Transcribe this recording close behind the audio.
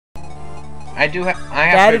I do. I have to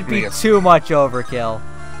That'd agree. be too much overkill.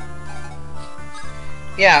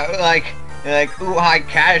 Yeah, like Uhai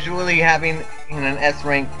casually having in an S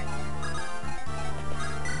rank.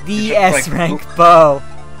 The S rank bow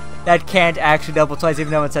that can't actually double twice,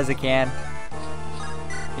 even though it says it can.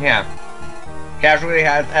 Yeah, casually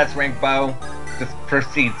has S rank bow, just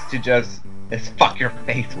proceeds to just fuck your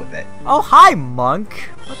face with it. Oh hi, monk.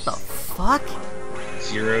 What the fuck?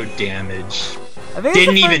 0 damage.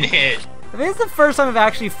 Didn't even hit. I think it's the first time I've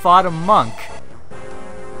actually fought a monk.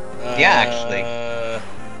 Yeah, actually.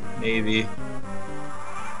 Maybe.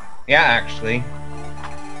 Yeah, actually.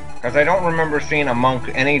 Because I don't remember seeing a monk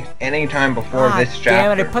any time before this chapter.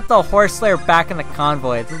 Damn it, I put the horse slayer back in the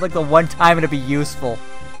convoy. This is like the one time it'd be useful.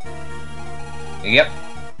 Yep.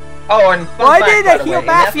 Oh, and why did I heal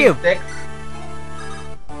Matthew?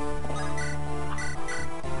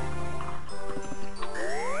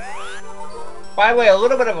 By the way, a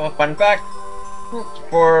little bit of a fun fact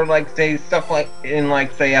for like say stuff like in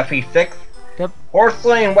like say FE6. Yep. Horse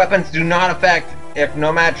slaying weapons do not affect if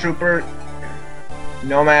nomads or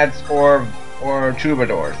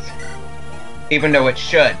troubadours, even though it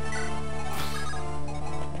should.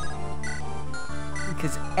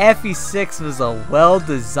 Because FE6 was a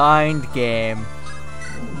well-designed game.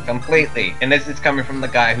 Completely, and this is coming from the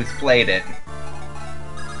guy who's played it.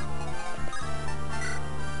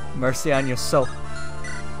 Mercy on your soul.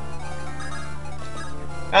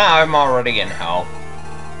 Ah, I'm already in hell.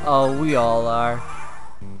 Oh, we all are.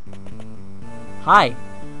 Hi.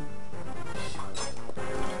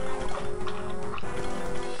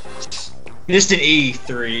 Just an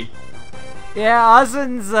 83. Yeah,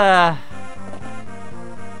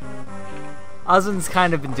 Oswin's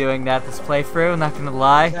kind of been doing that this playthrough, not gonna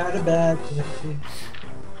lie. Not a bad thing.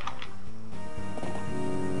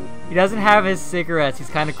 He doesn't have his cigarettes, he's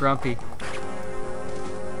kind of grumpy.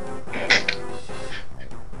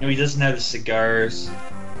 No, he doesn't have his cigars.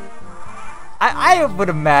 I would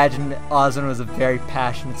imagine Oswin was a very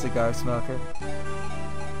passionate cigar smoker.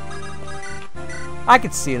 I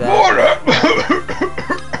could see that.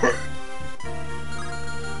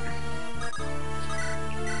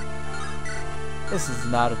 This is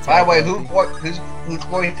not a By the way, who's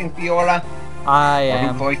voicing Fiora? I Or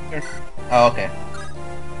am. who voiced her? Oh, okay.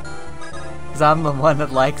 Because I'm the one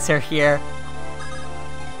that likes her here.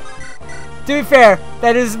 To be fair,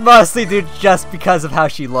 that is mostly due just because of how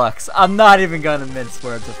she looks. I'm not even gonna mince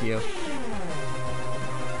words with you.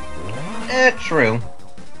 True.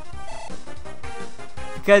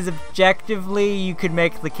 Because objectively, you could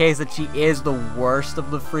make the case that she is the worst of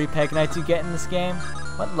the free Peg Knights you get in this game.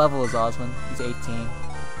 What level is Oswin? He's 18.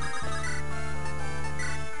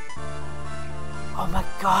 Oh my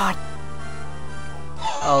god!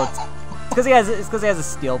 Oh, it's because he has a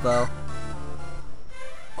steel bow.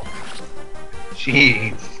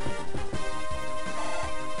 Jeez.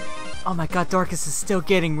 Oh my god, Dorcas is still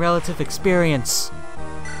getting relative experience.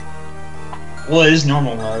 Well, it is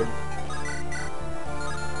normal mode.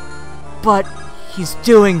 But he's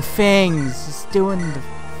doing things. He's doing the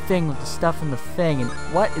thing with the stuff in the thing. And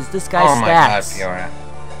what is this guy's stats? Oh my god, Fiora.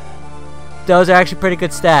 Those are actually pretty good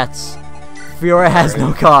stats. Fiora has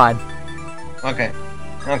no god. Okay.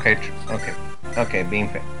 Okay, being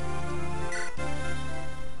fair.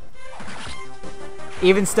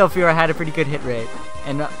 Even still, Fiora had a pretty good hit rate.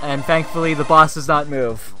 And thankfully, the boss does not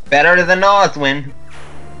move. Better than Oswin.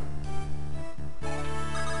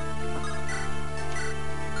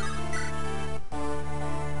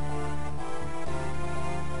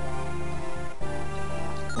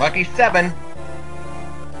 Lucky 7.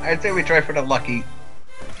 I'd say we try for the lucky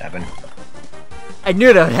 7. I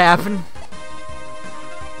knew that would happen.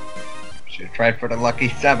 Should have tried for the lucky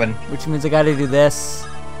 7. Which means I gotta do this.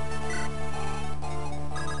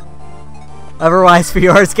 Otherwise,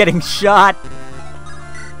 Fiora's getting shot.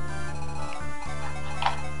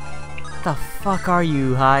 What the fuck are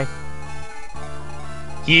you, Hi?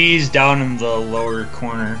 He's down in the lower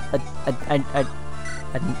corner.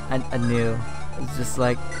 I knew. It's just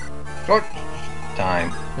like, Short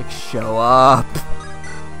time. like, show up,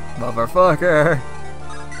 motherfucker.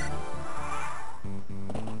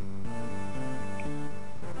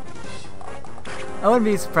 I wouldn't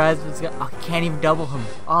be surprised if it's got. Oh, I can't even double him.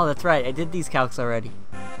 Oh, that's right. I did these calcs already.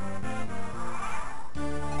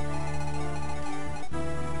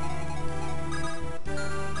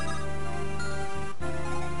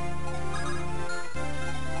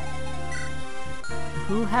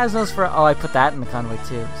 Who has those for? Oh, I put that in the convoy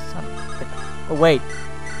too. Son of a... Oh wait.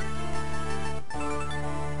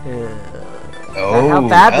 Oh, how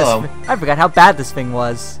bad hello. this. I forgot how bad this thing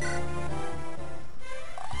was.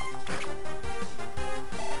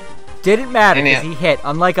 Didn't matter And because he hit,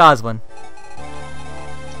 unlike Oswin.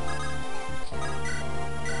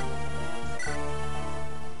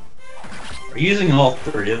 Are you using all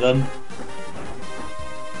 3 of them?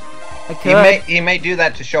 I could. He may do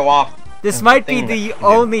that to show off. This might be the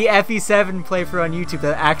only FE7 playthrough on YouTube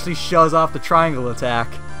that actually shows off the triangle attack.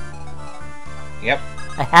 Yep.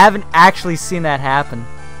 I haven't actually seen that happen.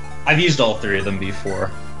 I've used all 3 of them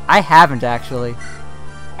before. I haven't actually.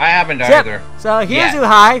 I haven't either. So here's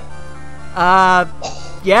Yeah. Uhai.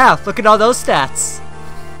 Yeah, look at all those stats.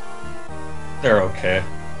 They're okay.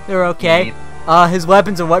 They're okay. His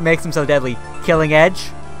weapons are what makes him so deadly. Killing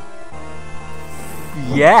Edge.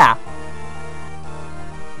 Yeah.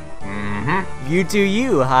 Mm-hmm. You do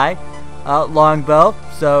you, Uhai. Longbow,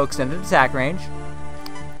 so extended attack range.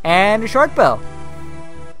 And a short bow.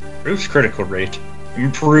 Improves critical rate.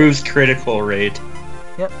 Improves critical rate.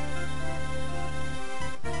 Yep.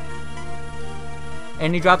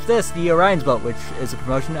 And he drops this, the Orion's Bolt, which is a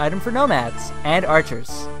promotion item for nomads and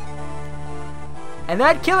archers. And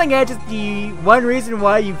that Killing Edge is the one reason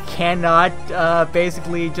why you cannot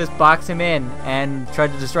basically just box him in and try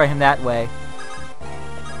to destroy him that way.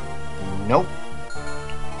 Nope.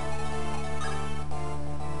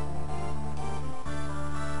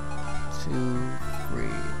 Two, three.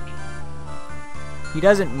 He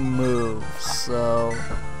doesn't move, so...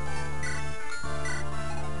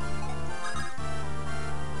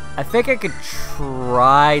 I think I could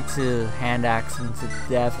try to hand axe him to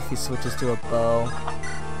death if he switches to a bow.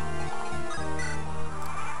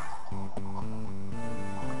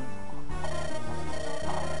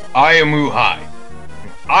 I am Uhai.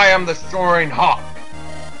 I am the soaring hawk.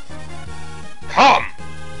 Come!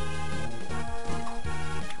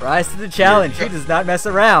 Rise to the challenge. He does not mess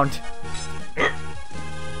around.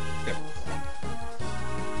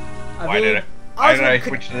 Why did I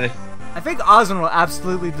switch to this? I think Oswin will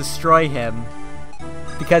absolutely destroy him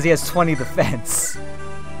because he has 20 defense.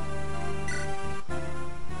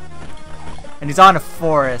 And he's on a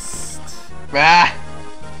forest. Ah!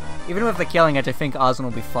 Even with the Killing Edge, I think Oswin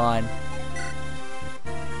will be fine.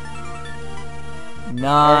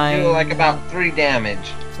 9. Or do like about 3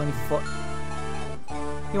 damage. 24.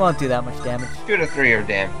 He won't do that much damage. 2 to 3 are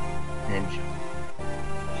damage.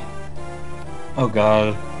 Oh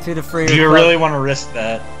god. 2 to 3. Do you really want to risk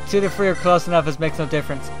that? 2 to 3 are close enough. It makes no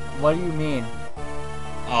difference. What do you mean?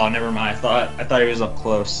 Oh, never mind. I thought he was up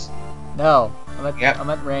close. No, I'm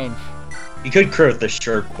at range. You could crit with the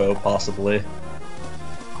short bow, possibly.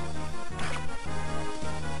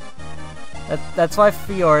 That's why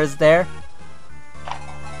Fiora's there.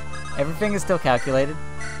 Everything is still calculated.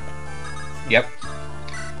 Yep.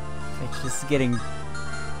 It's just getting...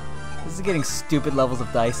 This is getting stupid levels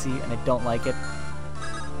of dicey, and I don't like it.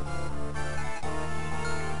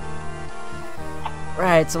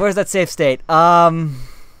 Right, so where's that safe state?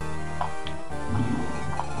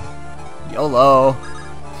 YOLO.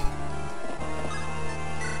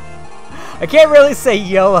 I can't really say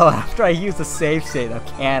YOLO after I use a save state, though,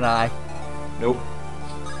 can I? Nope.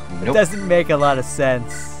 It doesn't make a lot of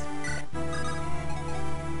sense.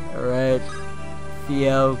 Alright.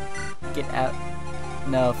 Theo, get out.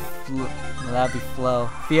 No, that'd be Flo.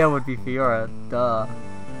 Theo would be Fiora. Duh.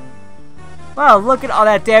 Wow, look at all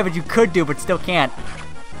that damage you could do, but still can't.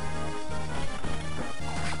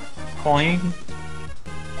 Coin.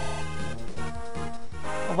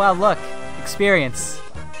 Oh wow, look. Experience.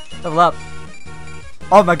 Level up.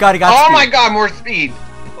 Oh my god, he got speed. Oh my god, more speed!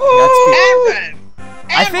 He got speed.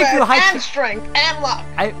 And I think red, Uhai and strength, and luck!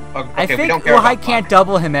 I we think don't care Uhai about can't luck.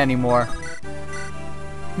 double him anymore.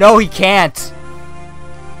 No, he can't.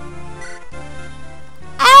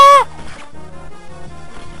 Ah!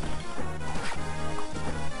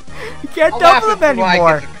 He can't I'll double laugh him if Uhai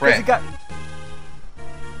anymore. gets a 'cause crit. he got...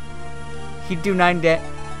 He'd do 9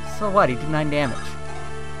 So what? He'd do 9 damage.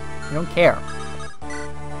 I don't care.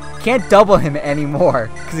 Can't double him anymore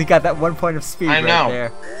because he got that 1 point of speed I right know.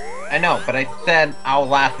 there. I know, but I said I'll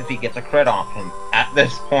laugh if he gets a crit off him at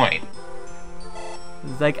this point.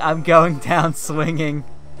 It's like, I'm going down swinging.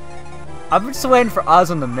 I'm just waiting for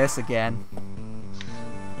Oswin to miss again.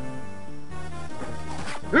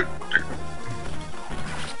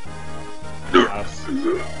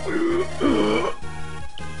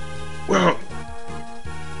 Well,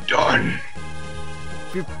 done.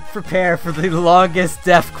 Prepare for the longest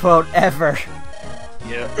death quote ever.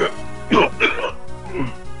 Yeah.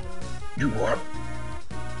 You are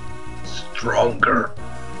stronger.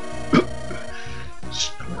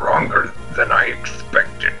 Stronger than I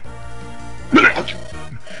expected.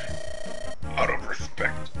 Out of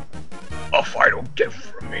respect, a final gift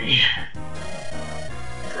from me.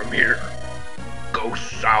 From here, go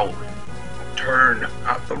south. south. Turn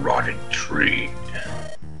at the rotted tree.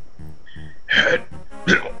 Head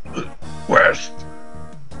west.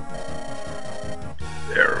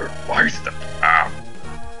 There lies the path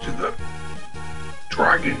to the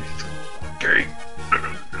Dragon's Gate.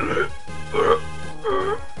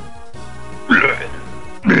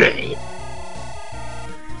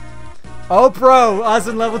 Oh, bro,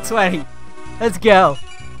 Oswin level 20. Let's go.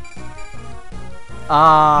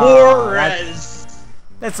 More res.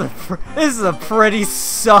 This is a pretty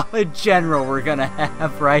solid general we're gonna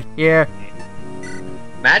have right here.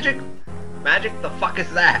 Magic? Magic? The fuck is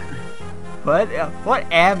that? What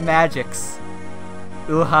am magics?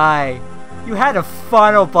 Uhai. You had a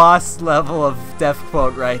final boss level of death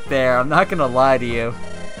quote right there. I'm not gonna lie to you.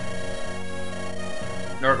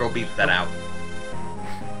 Norgo beats that out.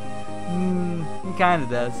 He kinda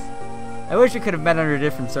does. I wish it could have met under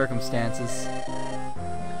different circumstances.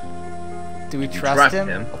 Do we trust him?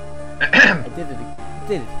 I did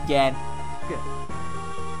it again.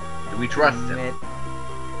 Do we trust him?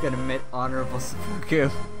 Gonna admit honorable seppuku.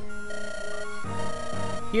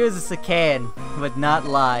 He was a Sakaean, who would not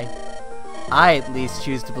lie. I at least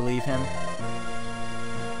choose to believe him.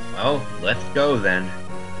 Well, let's go then.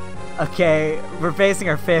 Okay, we're basing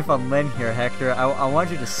our faith on Lin here, Hector. I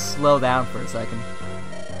want you to slow down for a second.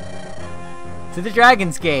 To the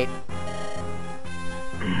Dragon's Gate.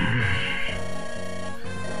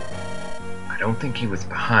 I don't think he was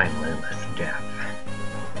behind Linlith's death.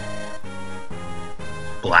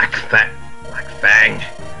 Black Fang.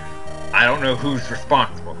 I don't know who's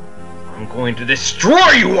responsible. I'm going to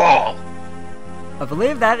destroy you all! I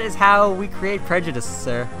believe that is how we create prejudice,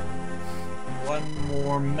 sir. One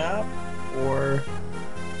more map, or...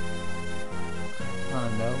 I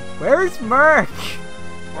don't know. Where's Merc?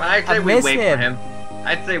 Well, I'd say we wait for him.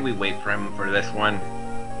 I'd say we wait for him for this one.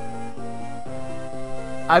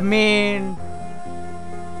 I mean...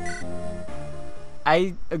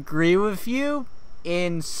 I agree with you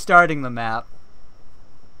in starting the map.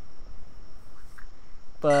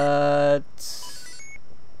 But...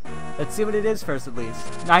 let's see what it is first, at least.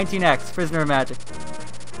 19X, Prisoner of Magic.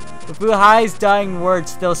 With Uhai's dying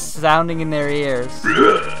words still sounding in their ears.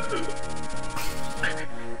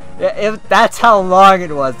 If that's how long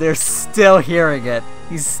it was, they're still hearing it.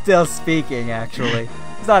 He's still speaking, actually.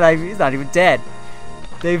 He's not even dead.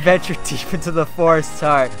 They venture deep into the forest's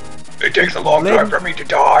heart. It takes a long time for me to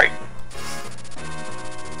die.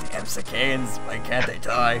 Damn Sakaeans, why can't they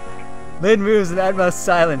die? Lin moves in utmost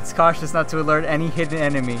silence, cautious not to alert any hidden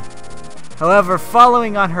enemy. However,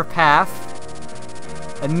 following on her path,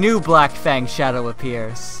 a new Black Fang shadow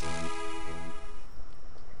appears.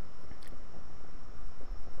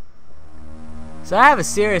 So I have a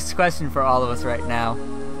serious question for all of us right now.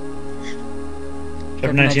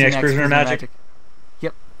 Chapter 19X Prisoner of Magic.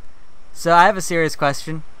 Yep. So I have a serious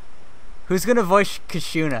question. Who's gonna voice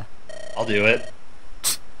Kashuna? I'll do it.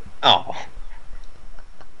 Oh.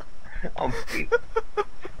 Oh,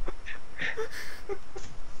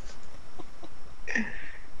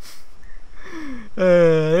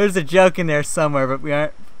 there's a joke in there somewhere, but we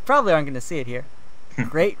probably aren't going to see it here.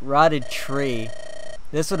 Great rotted tree.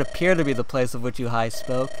 This would appear to be the place of which Uhai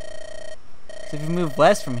spoke. So if you move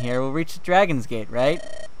west from here, we'll reach the Dragon's Gate, right?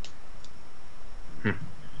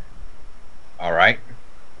 Alright.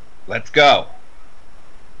 Let's go.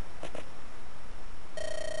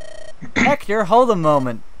 Hector, hold a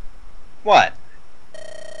moment. What?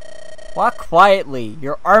 Walk quietly.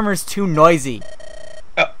 Your armor's too noisy.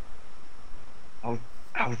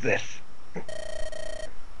 How's this?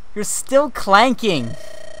 You're still clanking.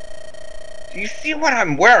 Do you see what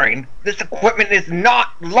I'm wearing? This equipment is not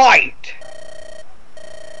light.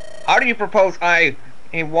 How do you propose I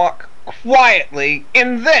walk quietly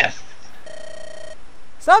in this?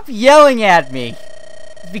 Stop yelling at me.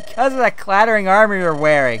 It's because of that clattering armor you're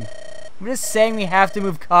wearing. I'm just saying we have to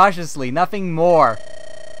move cautiously, nothing more.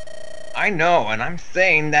 I know, and I'm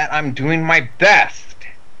saying that I'm doing my best.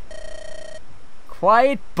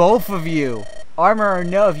 Quiet, both of you. Armor or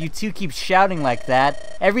no, if you two keep shouting like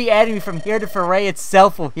that, every enemy from here to Foray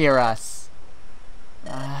itself will hear us.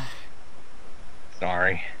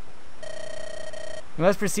 Sorry. We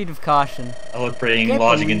must proceed with caution. I would bring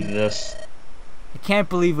logic into this. I can't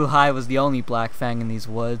believe Uhai was the only Black Fang in these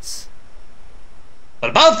woods.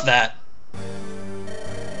 But above that,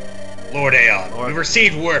 Lord Aeon, we've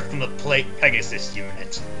received word from the Pegasus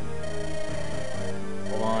unit.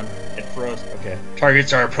 Hold on, it froze. Okay.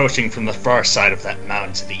 Targets are approaching from the far side of that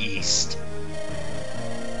mountain to the east.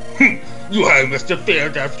 You must have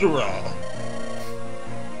failed after all.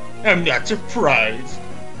 I'm not surprised.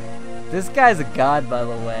 This guy's a god, by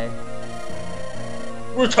the way.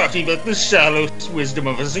 We're talking about the shallow wisdom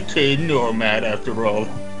of a cicade nomad, after all.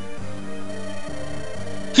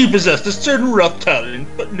 He possessed a certain rough talent,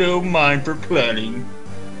 but no mind for planning.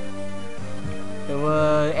 It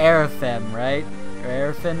was Arafem, right? Or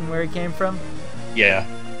Arafin, where he came from? Yeah.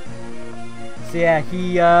 So yeah,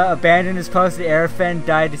 he abandoned his post at Arafin,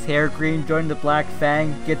 dyed his hair green, joined the Black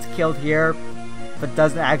Fang, gets killed here, but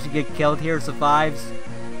doesn't actually get killed here, survives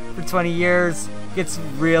for 20 years, gets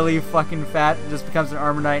really fucking fat, and just becomes an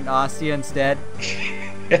armor knight in Ostia instead.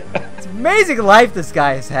 It's an amazing life this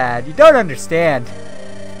guy has had. You don't understand.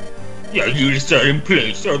 Yeah, units are in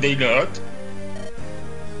place, are they not?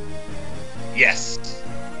 Yes.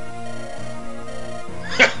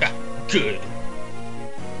 Good.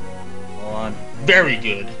 Hold on. Very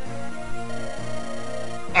good.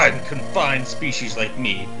 Unconfined species like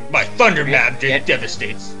me. My thunder magic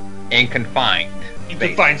devastates. In confined. In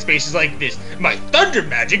confined spaces like this, my thunder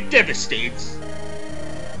magic devastates.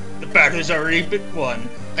 The battle is already been won.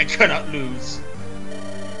 I cannot lose.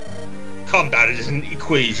 Combat is an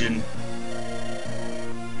equation.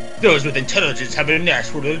 Those with intelligence have a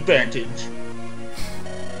natural advantage.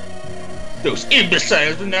 Those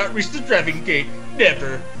imbeciles will not reach the driving gate.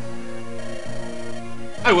 Never.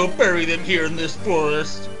 I will bury them here in this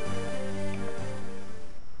forest.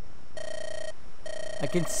 I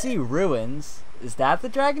can see ruins. Is that the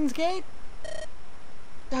Dragon's Gate?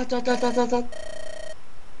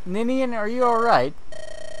 Ninian, are you alright?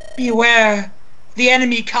 Beware, the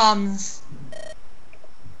enemy comes.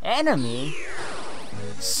 Enemy?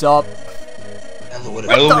 Sup?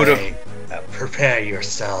 Prepare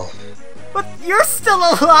yourself. But you're still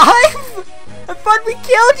alive? I thought we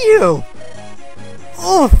killed you!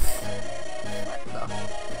 Oof!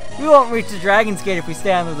 We won't reach the Dragon's Gate if we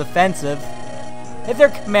stay on the defensive. Hit their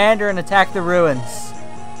commander and attack the ruins.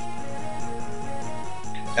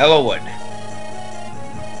 Elwood.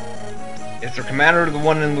 Is their commander the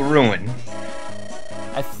one in the ruin?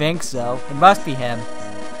 I think so. It must be him.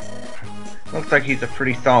 Looks like he's a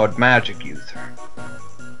pretty solid magic user.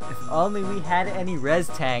 If only we had any res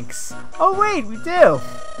tanks. Oh wait, we do!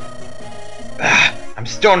 I'm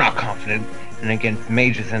still not confident in against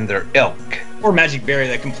mages and their ilk. Or magic berry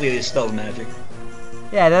that completely dispels magic.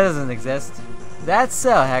 Yeah, that doesn't exist. That's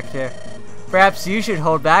so, Hector. Perhaps you should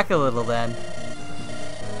hold back a little then.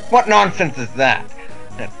 What nonsense is that?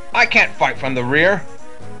 I can't fight from the rear.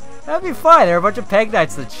 That'd be fine. There are a bunch of peg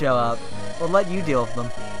knights that show up. We'll let you deal with them.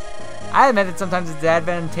 I admit that sometimes it's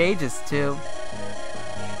advantageous too.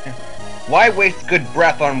 Why waste good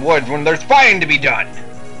breath on woods when there's fighting to be done?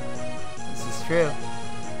 This is true.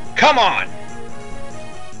 Come on!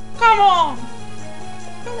 Come on!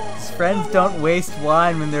 His friends don't waste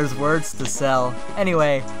wine when there's words to sell.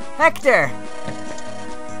 Anyway, Hector!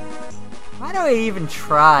 Why do I even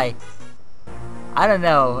try? I don't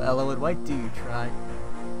know, Elwood, why do you try?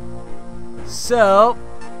 So,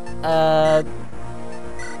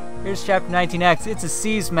 here's chapter 19X. It's a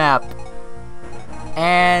seas map.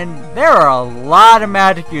 And there are a lot of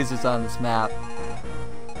magic users on this map.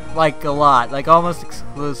 Like, a lot. Like, almost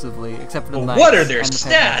exclusively. Except for the knights. What are their and the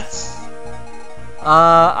stats?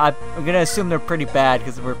 I'm gonna assume they're pretty bad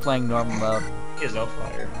because we're playing normal mode. Is no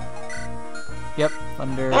fire. Yep,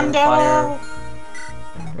 thunder, Thunder! fire,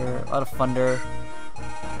 thunder, a lot of thunder.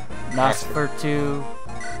 Nosferatu,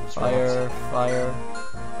 fire, fire.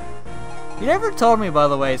 You never told me, by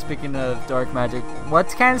the way, speaking of dark magic,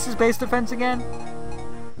 what's Candace's base defense again?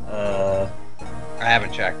 I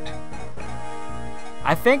haven't checked.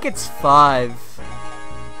 I think it's 5.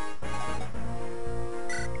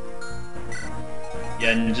 Yeah,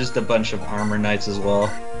 and just a bunch of armor knights as well.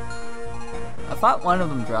 I thought one of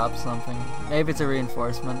them dropped something. Maybe it's a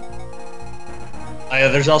reinforcement. Yeah,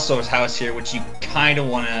 there's also a house here which you kind of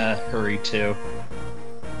want to hurry to.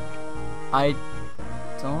 I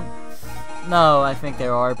don't... No, I think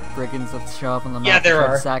there are brigands that show up on the map. Yeah, there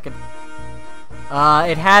are. Second.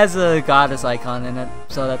 It has a goddess icon in it,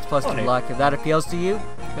 so that's plus 2 luck. If that appeals to you,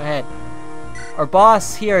 go ahead. Our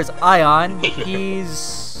boss here is Ion.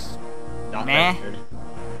 He's... Not meh. that good.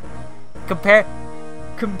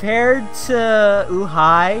 Compared to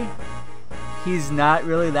Uhai, he's not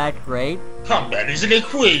really that great. Combat is an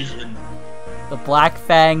equation. The Black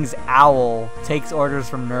Fang's owl takes orders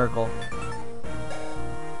from Nurgle.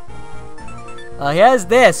 He has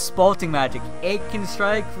this, bolting magic. It can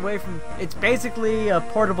strike away from... It's basically a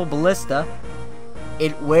portable ballista.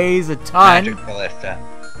 It weighs a ton. Magic ballista.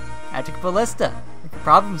 Magic ballista. Make your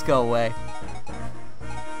problems go away.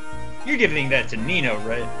 You're giving that to Nino,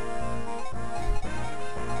 right?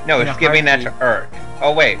 No, In it's a giving that to heartbeat. Urk.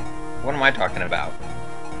 Oh wait, what am I talking about?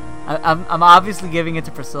 I'm obviously giving it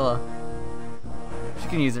to Priscilla. She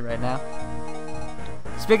gonna use it right now.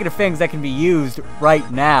 Speaking of things that can be used right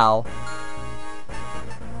now.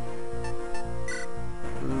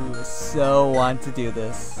 Ooh, I so want to do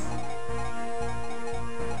this.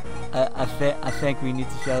 I think we need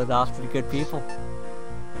to show it off to the good people.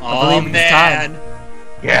 Oh believe it's time. man!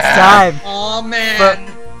 It's time. Oh man!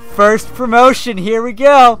 First promotion, here we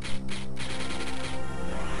go.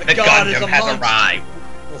 The God is Gundam a has monster. arrived.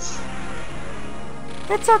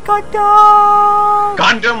 It's a Gundam!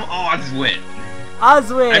 Gundam Oswin.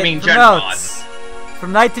 Oswin I mean, General promotes.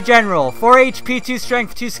 From Knight to General. 4 HP, 2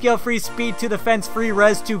 Strength, 2 Skill free, Speed, 2 Defense free,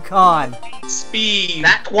 Res, 2 Con. Speed.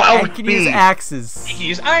 That 12 And can use speed. axes. He can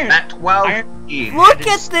use iron. That 12 Iron. speed. Look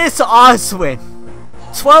at this Oswin!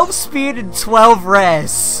 12 Speed and 12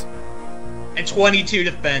 Res. And 22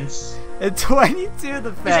 defense. And 22 His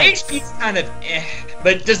Defense. HP's kind of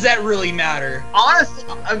but does that really matter? Honestly,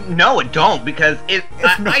 no, it don't, because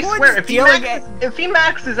no I one's swear, dealing if he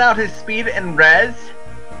maxes out his speed and res,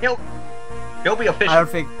 he'll be efficient. I don't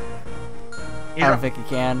think He's I don't a- think he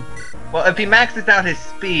can. Well, if he maxes out his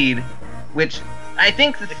speed, which I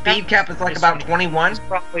think the speed cap is like about 21.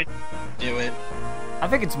 Probably do it. I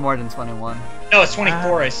think it's more than 21. No, it's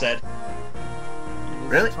 24. I said. Is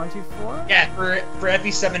Really? it 24? Yeah, for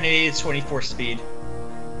FE788, it's 24 speed.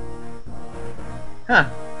 Huh.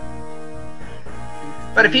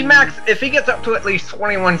 But if he gets up to at least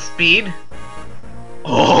 21 speed,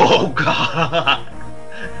 oh god,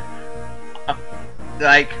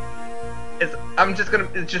 like, it's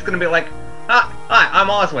just gonna be like, hi, I'm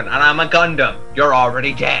Oswin, and I'm a Gundam. You're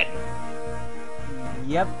already dead.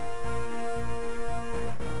 Yep.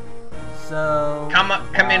 So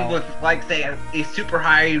Come in with like say a super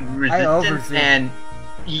high resistance, overzoomed. and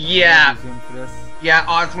yeah, Zoom for this. yeah,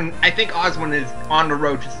 Oswin. I think Oswin is on the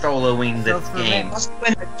road to soloing So this for game.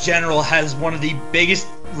 Oswin in general has one of the biggest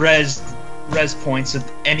res points of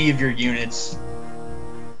any of your units.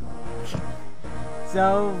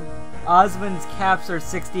 So Oswin's caps are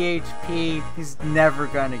 60 HP. He's never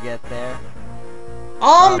gonna get there.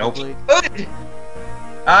 Nope. Probably. Good.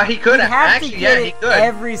 He could He'd have actually, to yeah, get he it could.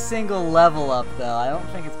 every single level up though. I don't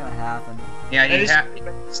think it's gonna happen. Yeah, That he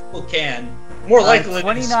is still can. More likely than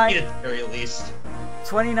 29 speed at the very least.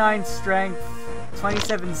 29 strength,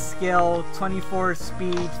 27 skill, 24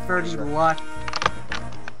 speed, 30 luck,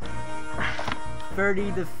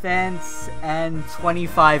 30 defense, and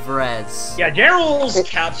 25 res. Yeah, General's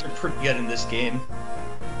caps are pretty good in this game.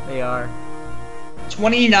 They are.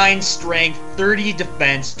 29 strength, 30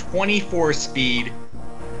 defense, 24 speed.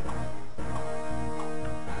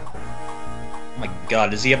 Oh my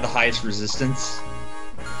god, does he have the highest resistance?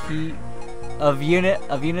 He, of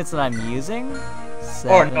units that I'm using, Or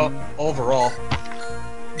 7, no, overall.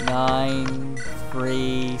 9,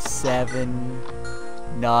 3, 7,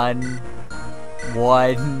 none,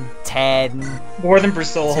 1, 10, More than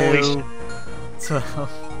Priscilla, holy 2, shit. 12,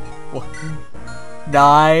 1,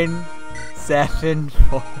 9, 7,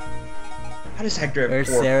 4. How does Hector have Where's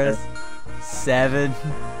 4? Sarah's? 7.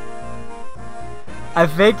 I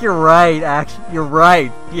think you're right, actually. You're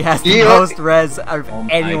right. He has the Yeah. most res out of Oh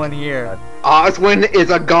my anyone here. Oswin is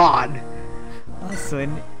a god,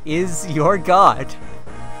 Oswin is your god.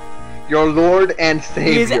 your lord and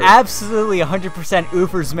savior. He is absolutely 100%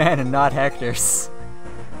 Uber's man and not Hector's.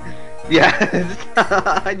 Yes,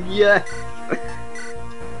 yes.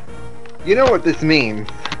 You know what this means.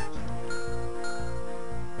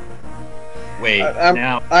 Wait,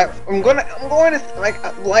 now. I'm going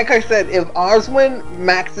to like I said, if Oswin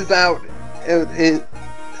maxes out,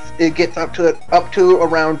 it gets up to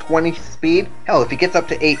around 20 speed. Hell, if he gets up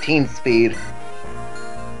to 18 speed,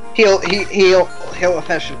 he'll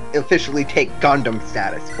officially take Gundam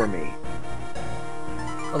status for me.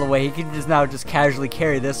 By the way, he can just casually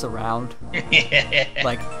carry this around.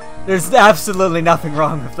 Like, there's absolutely nothing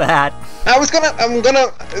wrong with that. I'm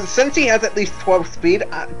gonna, since he has at least 12 speed,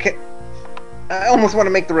 I almost want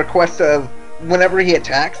to make the request of whenever he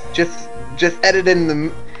attacks, just edit in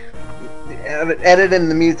the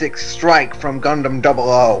music "Strike" from Gundam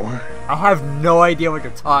 00. I have no idea what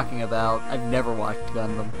you're talking about. I've never watched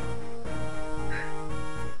Gundam.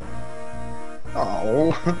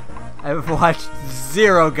 Oh. I've watched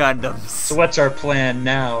 0 Gundams. So what's our plan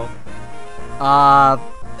now?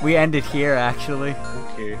 We ended here, actually.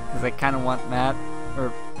 Okay. Because I kind of want Matt,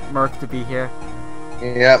 or Merc to be here.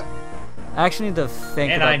 Yep. I actually need to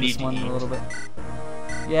think And I about need this to one eat. a little bit.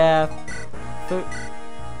 Yeah.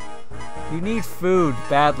 You need food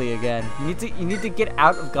badly again. You need to get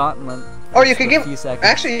out of Gauntlet. Or you for could a give, few seconds.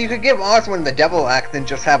 actually, you could give Oswin the Devil Axe and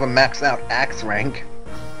just have him max out Axe rank.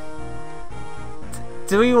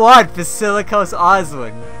 Do we want Basilicos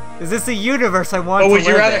Oswin? Is this a universe I want Or to would you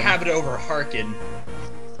live rather in? have it over Harkin?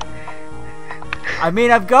 I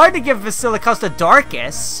mean, I'm going to give Basilicos to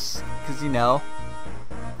Darkus, because, you know.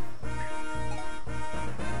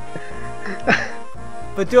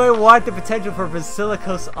 But do I want the potential for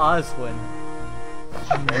Basilicos Oswin?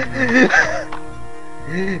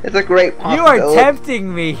 It's a great You possibility. are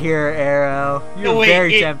tempting me here, Arrow. You're No, wait,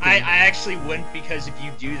 very tempting. I actually wouldn't, because if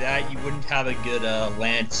you do that, you wouldn't have a good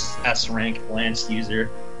Lance S-rank Lance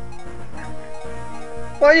user.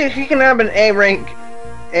 Well, he can have an A rank.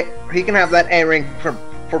 He can have that A rank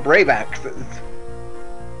for Brave Axes.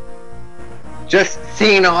 Just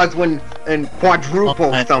seeing Oswin and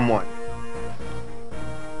quadruple someone.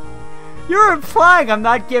 You're implying I'm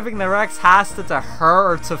not giving the Rex Hasta to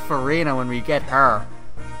her or to Farina when we get her.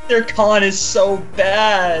 Their con is so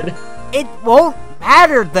bad. It won't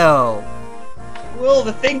matter, though. Will,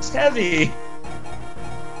 the thing's heavy.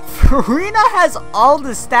 Farina has all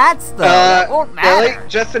the stats, though. That won't matter. Billy,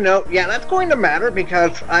 just a note. Yeah, that's going to matter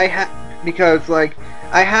because I had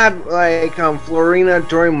Florina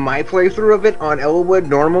during my playthrough of it on Elwood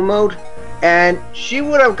normal mode, and she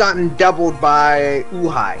would have gotten doubled by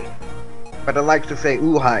Uhai. But I like to say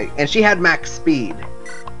Uhai, and she had max speed.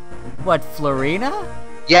 What, Florina?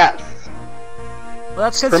 Yes. Well,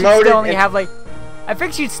 that's because she'd still only have, like... I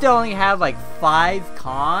think she'd still only have, like, 5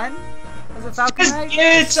 con? Was it Falcon Just Knight? give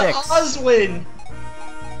it to 6. Oswin.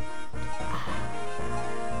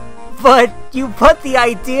 But you put the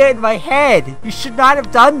idea in my head. You should not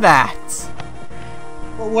have done that.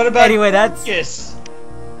 Well, what about Anyway, that's- Marcus?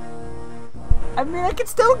 I mean, I could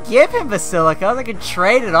still give him Basilicos. I could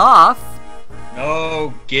trade it off.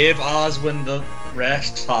 No, give Oswin the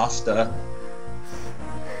rest, Hasta.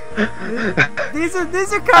 These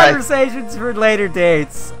are conversations for later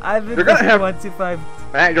dates. I've been You're gonna have- 125.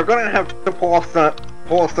 Man, you're gonna have to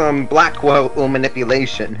pull some Blackwell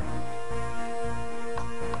manipulation.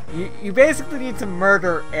 You basically need to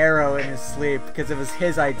murder Arrow in his sleep because it was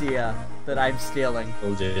his idea that I'm stealing.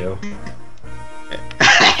 Oh, do.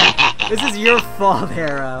 This is your fault,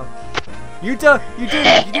 Arrow. You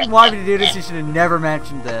didn't want me to do this. You should have never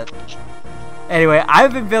mentioned it. Anyway,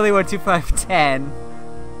 I've been Billy12510.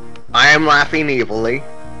 I am laughing evilly.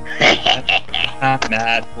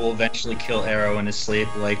 Matt will eventually kill Arrow in his sleep,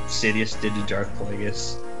 like Sidious did to Darth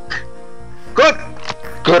Plagueis.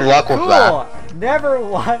 Good luck with that. Never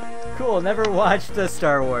watched the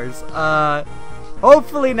Star Wars.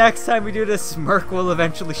 Hopefully next time we do this, Smirk will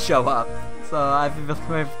eventually show up. So I've been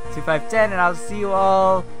Billy12510, and I'll see you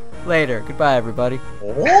all later. Goodbye, everybody.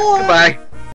 Goodbye.